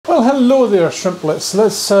Well, hello there, shrimplets.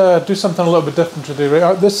 Let's do something a little bit different today,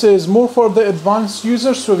 right? This is more for the advanced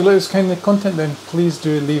users, so if you like this kind of content, then please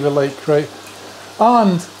do leave a like, right?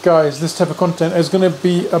 And guys, this type of content is going to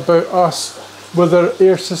be about us with our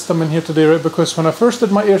air system in here today, right? Because when I first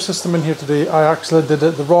did my air system in here today, I actually did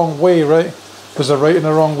it the wrong way, right? There's a right and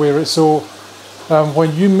a wrong way, right? So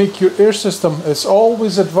when you make your air system, it's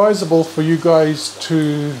always advisable for you guys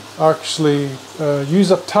to actually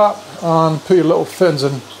use a tap and put your little fittings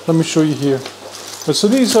in. Let me show you here. So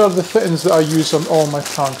these are the fittings that I use on all my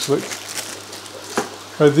tanks. Look,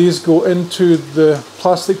 these go into the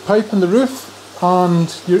plastic pipe in the roof,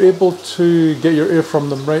 and you're able to get your air from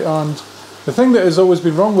them, right? And the thing that has always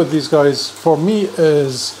been wrong with these guys for me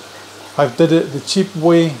is I've did it the cheap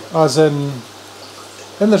way, as in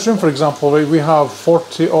this room, for example, right, we have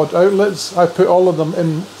 40 odd outlets. I put all of them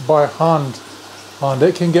in by hand, and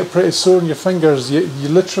it can get pretty sore on your fingers. You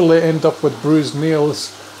literally end up with bruised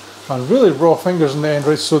nails and really raw fingers in the end,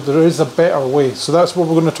 right? So there is a better way. So that's what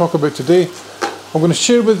we're going to talk about today. I'm going to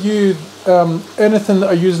share with you anything that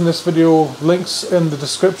I use in this video, links in the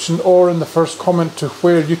description or in the first comment to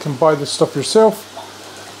where you can buy this stuff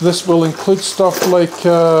yourself. This will include stuff like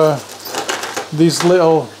these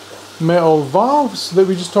little metal valves that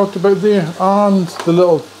we just talked about there, and the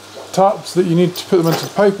little taps that you need to put them into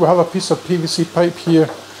the pipe. We have a piece of PVC pipe here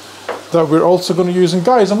that we're also going to use. And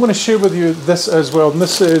guys, I'm going to share with you this as well, and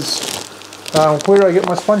this is where I get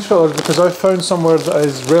my sponge filters, because I found somewhere that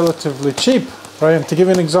is relatively cheap, right? And to give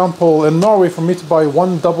you an example, in Norway, for me to buy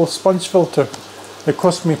one double sponge filter, it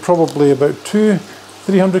cost me probably about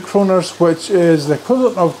 300 kroners, which is the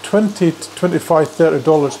equivalent of 20 to 25,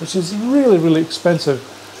 $30, which is really, really expensive.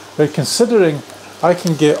 Right, considering I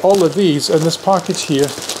can get all of these in this package here,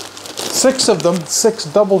 6 of them, 6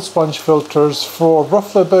 double sponge filters for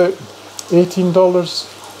roughly about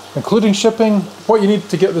 $18, including shipping. What you need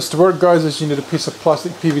to get this to work, guys, is you need a piece of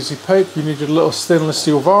plastic PVC pipe, you need your little stainless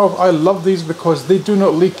steel valve. I love these because they do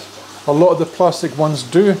not leak. A lot of the plastic ones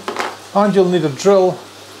do. And you'll need a drill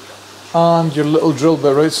and your little drill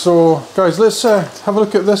bit, right? So guys, let's have a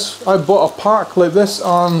look at this. I bought a pack like this,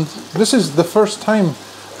 and this is the first time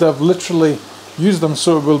I've literally used them,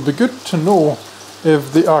 so it will be good to know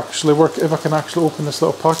if they actually work. If I can actually open this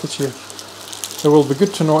little package here, it will be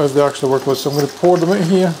good to know if they actually work. So I'm going to pour them out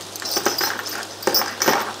here,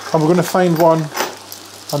 and we're going to find one,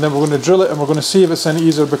 and then we're going to drill it, and we're going to see if it's any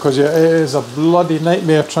easier, because yeah, it is a bloody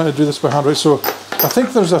nightmare trying to do this by hand, right? So I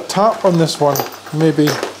think there's a tap on this one, maybe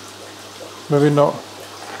not.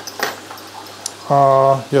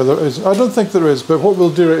 Yeah, there is. I don't think there is, but what we'll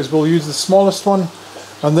do is we'll use the smallest one,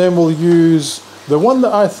 and then we'll use the one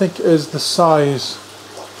that I think is the size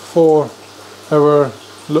for our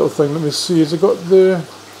little thing. Let me see, has it got the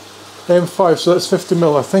M5, so that's 50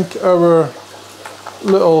 mil. I think our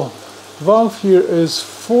little valve here is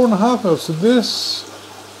 4.5 mil. So this,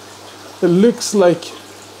 it looks like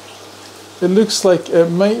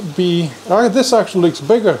it might be, this actually looks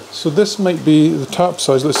bigger, so this might be the tap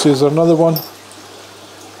size. Let's see, is there another one?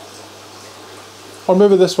 Or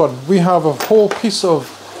maybe this one. We have a whole piece of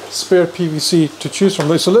spare PVC to choose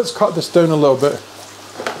from. So let's cut this down a little bit,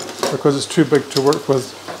 because it's too big to work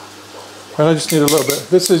with, and I just need a little bit.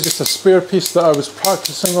 This is just a spare piece that I was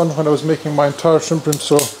practicing on when I was making my entire shrimp room.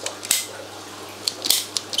 So,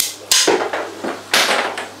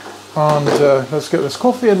 and let's get this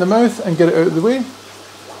coffee in the mouth and get it out of the way.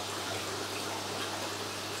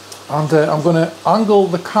 And I'm going to angle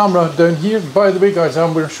the camera down here. By the way, guys,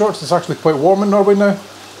 I'm wearing shorts. It's actually quite warm in Norway now.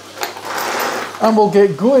 And we'll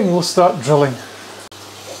get going. We'll start drilling.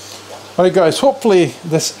 Alright guys, hopefully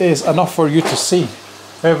this is enough for you to see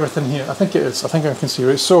everything here. I think it is. I think I can see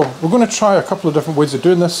it. So we're going to try a couple of different ways of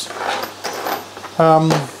doing this.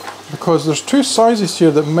 Because there's 2 sizes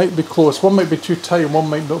here that might be close. One might be too tight and one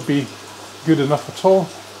might not be good enough at all.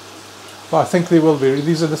 But I think they will be.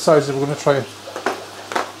 These are the sizes we're going to try.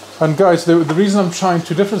 And guys, the reason I'm trying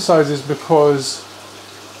 2 different sizes, because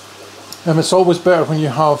it's always better when you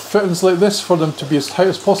have fittings like this for them to be as tight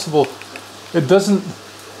as possible. It doesn't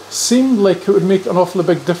seem like it would make an awfully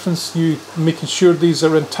big difference you making sure these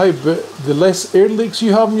are in tight, but the less air leaks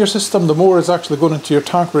you have in your system, the more is actually going into your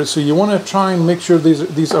tank, right? So you want to try and make sure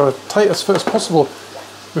these are tight as fit as possible,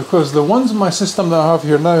 because the ones in my system that I have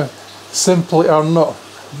here now simply are not.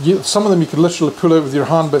 Some of them you could literally pull out with your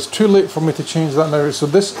hand, but it's too late for me to change that now. So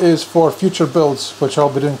this is for future builds, which I'll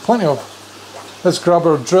be doing plenty of. Let's grab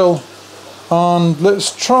our drill, and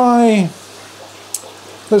let's try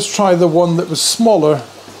the one that was smaller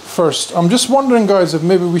first. I'm just wondering, guys, if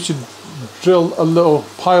maybe we should drill a little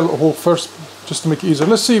pilot hole first, just to make it easier.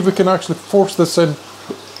 Let's see if we can actually force this in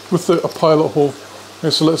without a pilot hole. Okay,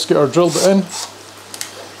 so let's get our drill bit in.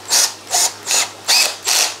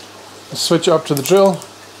 Let's switch it up to the drill,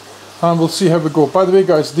 and we'll see how we go. By the way,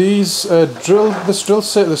 guys, this drill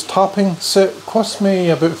set, this tapping set, cost me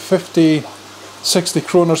about 50, 60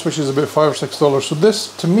 kroners, which is about $5 or $6. So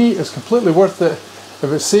this, to me, is completely worth it if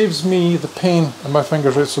it saves me the pain in my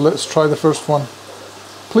fingers. Right, so let's try the first one.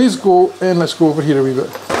 Please go in. Let's go over here a wee bit.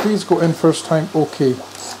 Please go in first time. Okay.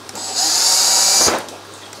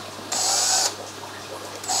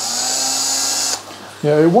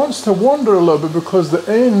 Yeah, it wants to wander a little bit because the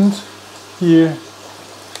end here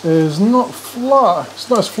is not flat. It's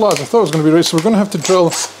not as flat as I thought it was going to be, right? So we're going to have to drill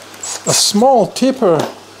a small taper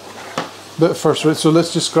bit first, right? So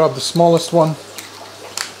let's just grab the smallest one.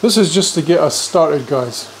 This is just to get us started,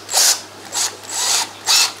 guys.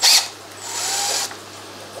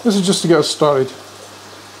 This is just to get us started.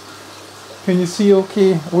 Can you see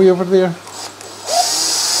okay way over there?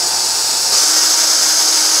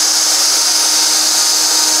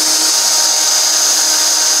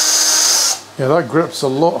 Yeah, that grips a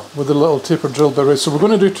lot with the little taper drill bit, right? So we're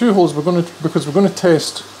going to do 2 holes. Because we're going to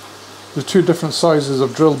test the 2 different sizes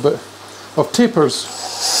of drill bit of tapers.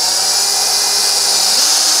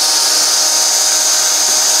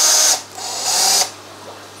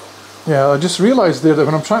 Yeah, I just realised there that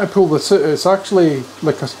when I'm trying to pull this out, it's actually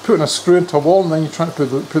like putting a screw into a wall, and then you're trying to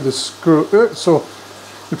put the screw out. So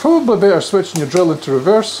you're probably better switching your drill into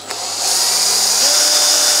reverse.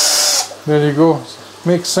 There you go.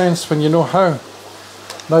 Makes sense when you know how.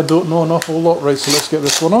 And I don't know an awful lot, right? So let's get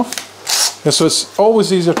this one off. Yeah, so it's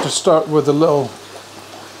always easier to start with a little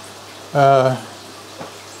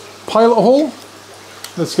pilot hole.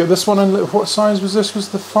 Let's get this one in. What size was this? Was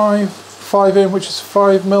the 5M, which is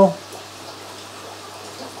 5mm.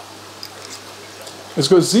 It's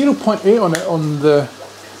got 0.8 on it on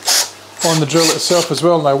the drill itself as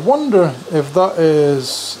well, and I wonder if that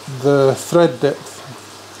is the thread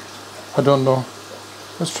depth. I don't know.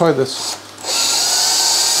 Let's try this.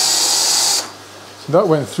 So that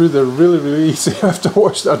went through there really, really easy. I have to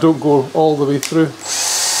watch that I don't go all the way through.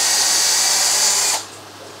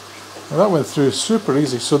 Well, that went through super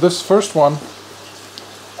easy. So this first one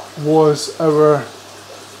was our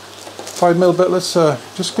 5mm bit. Let's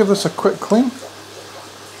just give this a quick clean.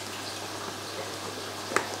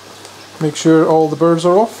 Make sure all the burrs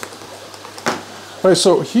are off. Right,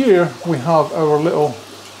 so here we have our little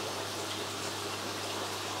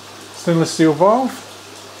stainless steel valve.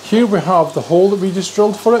 Here we have the hole that we just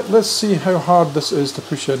drilled for it. Let's see how hard this is to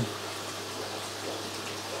push in.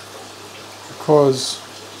 Because,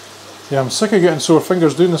 yeah, I'm sick of getting sore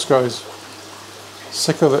fingers doing this, guys.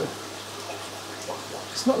 Sick of it.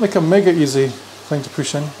 It's not like a mega easy thing to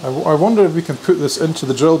push in. I wonder if we can put this into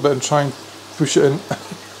the drill bit and try and push it in.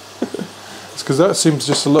 It's because that seems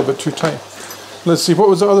just a little bit too tight. Let's see, what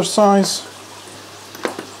was the other size?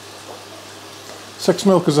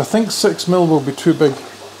 6mm, because I think 6mm will be too big.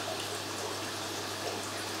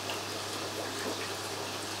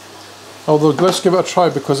 Although let's give it a try,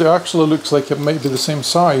 because it actually looks like it might be the same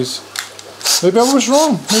size. Maybe I was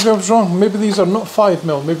wrong. Maybe I was wrong. Maybe these are not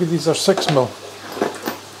 5mm. Maybe these are 6mm.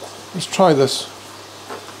 Let's try this.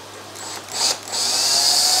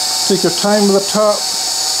 Take your time with the tap.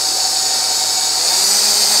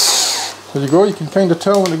 There you go. You can kind of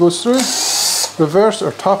tell when it goes through. Reverse,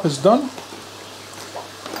 our tap is done.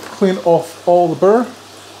 Clean off all the burr,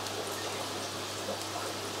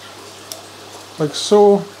 like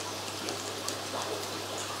so.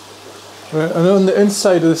 Right, and on the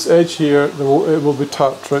inside of this edge here, it will be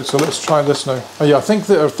tapped. Right, so let's try this now. Oh yeah, I think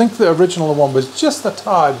the original one was just a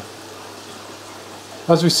tad,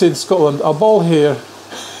 as we say in Scotland, a ball hair.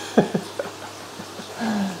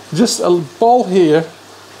 Just a ball hair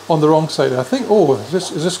on the wrong side. I think. Oh, is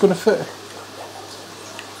this going to fit?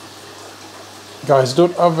 Guys,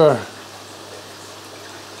 don't ever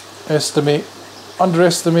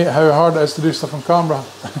underestimate how hard it is to do stuff on camera.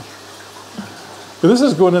 But this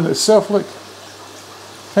is going in itself, look.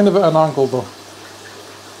 Kind of at an angle though.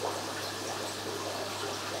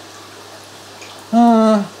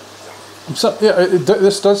 Yeah,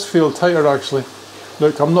 this does feel tighter actually.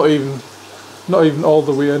 Look, I'm not even all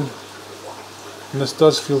the way in. And this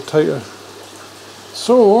does feel tighter.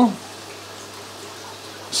 So,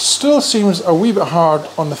 still seems a wee bit hard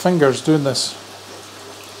on the fingers doing this.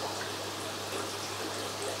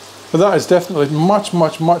 But that is definitely much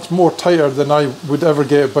more tighter than I would ever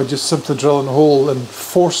get by just simply drilling a hole and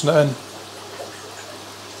forcing it in.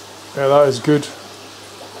 Yeah, that is good.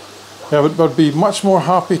 Yeah, I'd be much more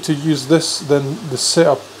happy to use this than the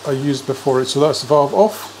setup I used before it. So that's the valve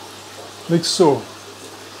off, like so.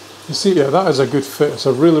 You see, yeah, that is a good fit. It's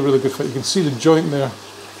a really, really good fit. You can see the joint there.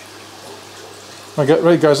 Okay,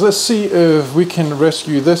 right guys, let's see if we can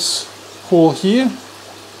rescue this hole here.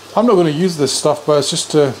 I'm not going to use this stuff, but it's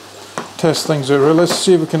just to test things out. Right, let's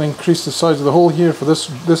see if we can increase the size of the hole here for this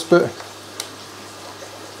bit.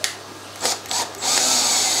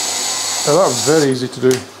 Oh, that was very easy to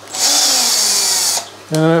do.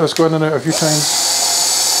 In and out, let's go in and out a few times.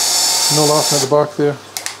 No laughing at the back there.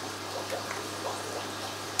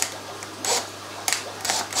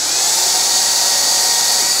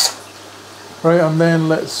 Right, and then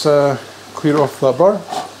let's clear off that burr.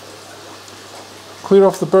 Clear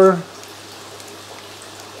off the burr.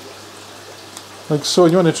 Like so,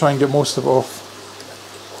 you want to try and get most of it off.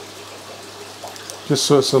 Just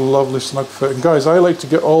so it's a lovely snug fit. And guys, I like to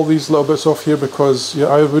get all these little bits off here because yeah,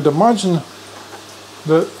 I would imagine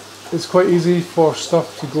that it's quite easy for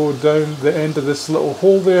stuff to go down the end of this little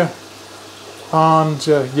hole there. And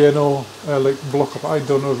you know, like block up. I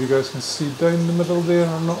don't know if you guys can see down the middle there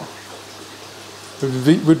or not.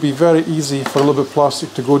 It would be very easy for a little bit of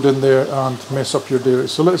plastic to go down there and mess up your dairy.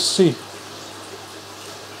 So let's see.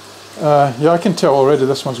 Yeah, I can tell already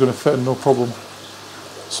this one's going to fit in no problem.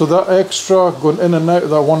 So that extra going in and out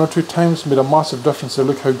that 1 or 2 times made a massive difference there.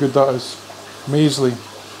 Look how good that is. Measly.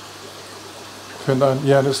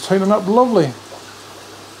 Yeah, and it's tightening up lovely.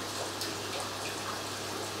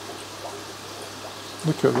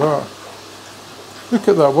 Look at that. Look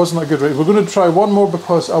at that, wasn't that good? Right, we're going to try one more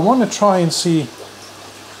because I want to try and see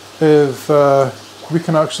if we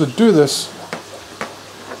can actually do this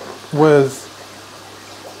with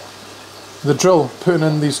the drill, putting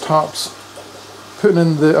in these taps, putting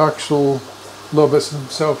in the actual little bits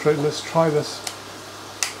themselves. Right, let's try this.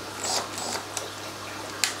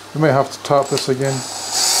 We may have to tap this again.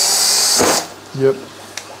 Yep.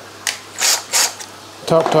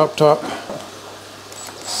 Tap, tap, tap.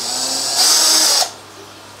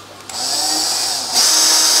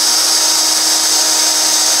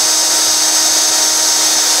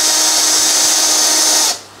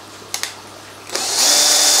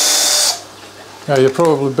 Yeah, you're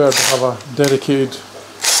probably better to have a dedicated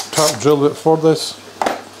tap drill bit for this.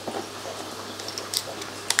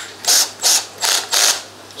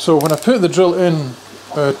 So when I put the drill in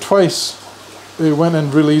twice, it went in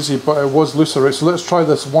really easy, but it was looser, right? So let's try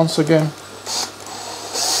this once again.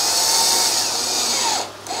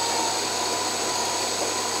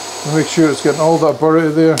 And make sure it's getting all that burr out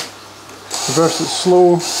of there. Reverse it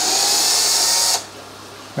slow.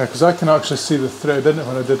 Yeah, because I can actually see the thread in it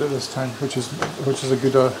when I did it this time, which is a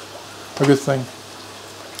good thing.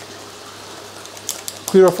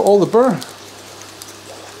 Clear off all the burr.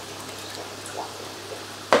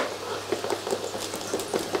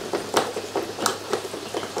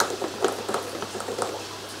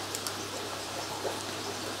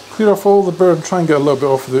 Clear off all the burr and try and get a little bit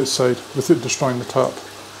off the outside without destroying the tap.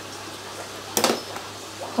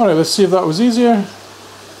 Alright, let's see if that was easier.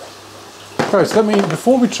 Guys,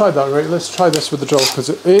 before we try that, right, let's try this with the drill, because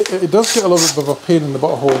it does get a little bit of a pain in the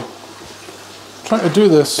butthole. Trying to do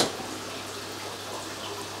this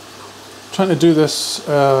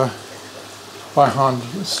by hand.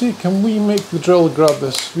 Let's see, can we make the drill grab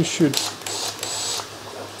this? We should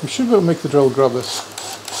be able to make the drill grab this.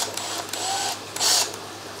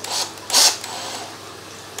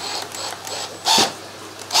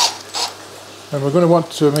 And we're going to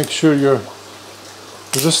want to make sure your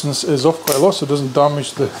resistance is off quite a lot so it doesn't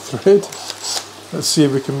damage the thread. Let's see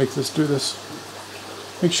if we can make this do this.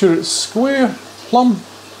 Make sure it's square, plumb,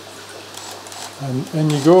 and in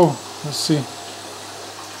you go. Let's see.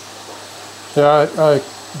 Yeah,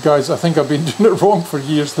 guys, I think I've been doing it wrong for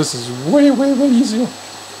years. This is way, way, way easier.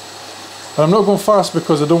 And I'm not going fast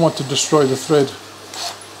because I don't want to destroy the thread.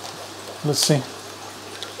 Let's see.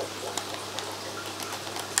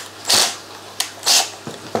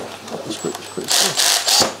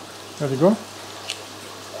 There you go.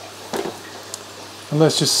 And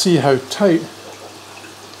let's just see how tight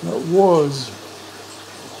that was.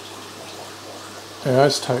 Yeah,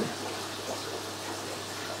 it's tight.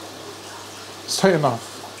 It's tight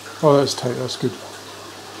enough. Oh, that's tight, that's good.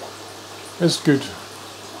 It's good.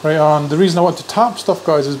 Right, and the reason I want to tap stuff,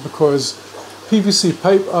 guys, is because PVC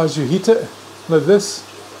pipe, as you heat it, like this,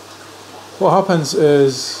 what happens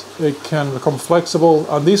is it can become flexible,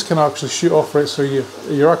 and these can actually shoot off, right, so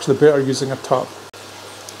you're actually better using a tap.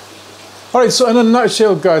 Alright, so in a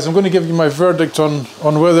nutshell, guys, I'm going to give you my verdict on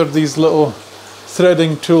whether these little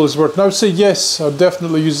threading tools work. Now, I would say yes, I'll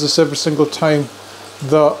definitely use this every single time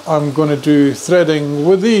that I'm going to do threading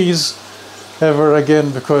with these ever again,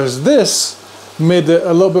 because this made it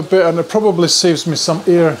a little bit better, and it probably saves me some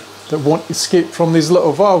air that won't escape from these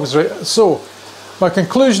little valves, right? So my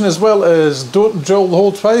conclusion as well is don't drill the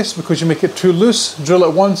hole twice because you make it too loose. Drill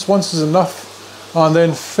it once is enough, and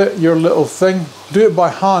then fit your little thing. Do it by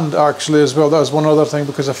hand actually as well. That was one other thing,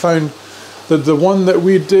 because I found that the one that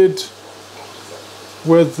we did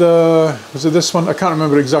with, was it this one? I can't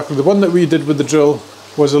remember exactly. The one that we did with the drill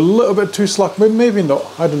was a little bit too slack, maybe not,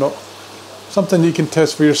 I don't know. Something you can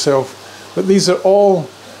test for yourself. But these are all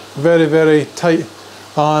very, very tight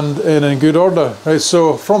and in good order, right?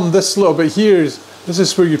 So from this little bit here, this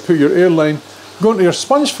is where you put your air line. Go into your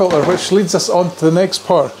sponge filter, which leads us on to the next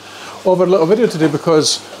part of our little video today,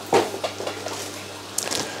 because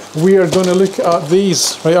we are going to look at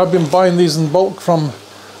these, right? I've been buying these in bulk from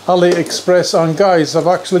AliExpress, and guys, I've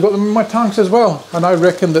actually got them in my tanks as well, and I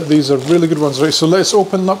reckon that these are really good ones, right? So let's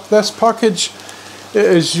open up this package. It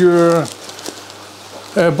is your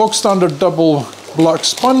bog standard double black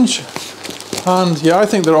sponge, and yeah, I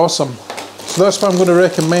think they're awesome. So that's why I'm going to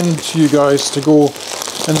recommend to you guys to go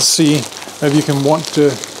and see if you can want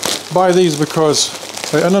to buy these, because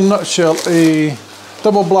right, in a nutshell, a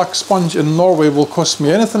double black sponge in Norway will cost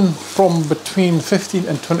me anything from between $15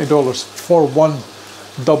 and $20 for one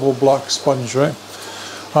double black sponge, right?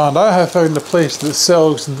 And I have found a place that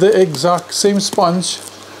sells the exact same sponge,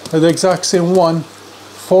 the exact same one,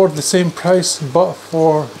 for the same price, but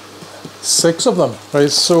for 6 of them,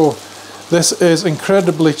 right? So this is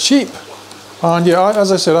incredibly cheap. And yeah,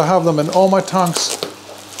 as I said, I have them in all my tanks.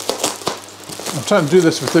 I'm trying to do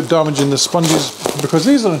this without damaging the sponges, because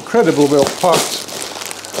these are incredibly well packed.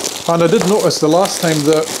 And I did notice the last time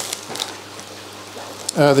that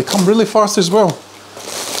they come really fast as well.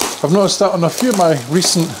 I've noticed that on a few of my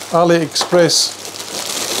recent AliExpress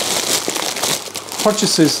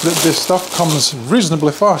purchases, that this stuff comes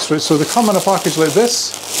reasonably fast, right? So they come in a package like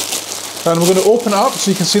this, and we're going to open it up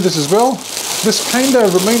so you can see this as well. This kind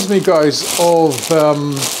of reminds me, guys, of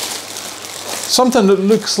something that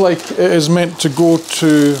looks like it is meant to go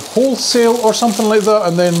to wholesale or something like that,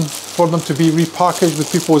 and then for them to be repackaged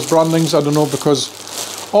with people's brandings. I don't know, because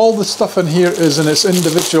all the stuff in here is in its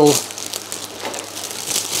individual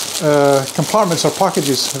compartments or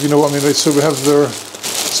packages, if you know what I mean, right? So we have their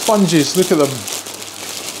sponges, look at them.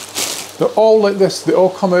 They're all like this, they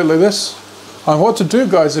all come out like this. And what to do,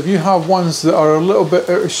 guys, if you have ones that are a little bit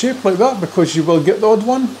out of shape like that, because you will get the odd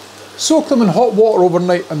one, soak them in hot water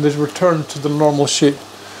overnight and they return to the normal shape.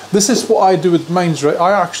 This is what I do with mines, right?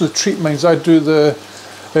 I actually treat mines. I do the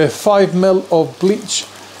 5 ml of bleach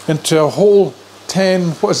into a whole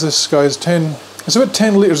 10, what is this, guys? 10, it's about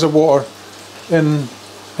 10 litres of water in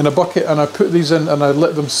a bucket, and I put these in and I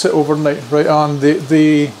let them sit overnight, right? And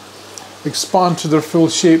they expand to their full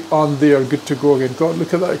shape and they are good to go again. God,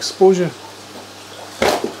 look at that exposure.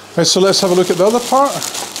 Right, so let's have a look at the other part.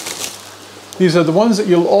 These are the ones that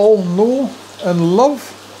you'll all know and love,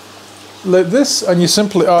 like this, and you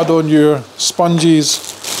simply add on your sponges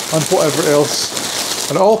and whatever else,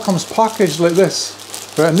 and it all comes packaged like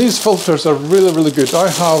this, right? And these filters are really, really good. I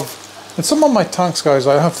have, in some of my tanks, guys,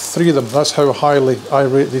 I have 3 of them. That's how highly I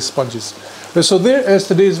rate these sponges. Right, so there is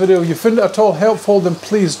today's video. If you found it at all helpful, then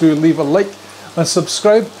please do leave a like and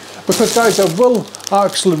subscribe, because guys, I will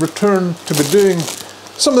actually return to be doing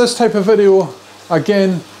some of this type of video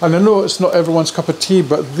again, and I know it's not everyone's cup of tea,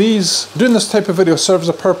 but doing this type of video serves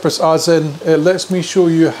a purpose, as in it lets me show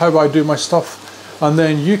you how I do my stuff, and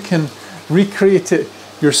then you can recreate it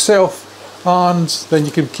yourself, and then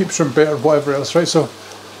you can keep shrimp better, whatever else, right? So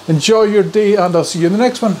enjoy your day, and I'll see you in the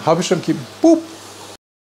next one. Have a shrimp keep. Boop.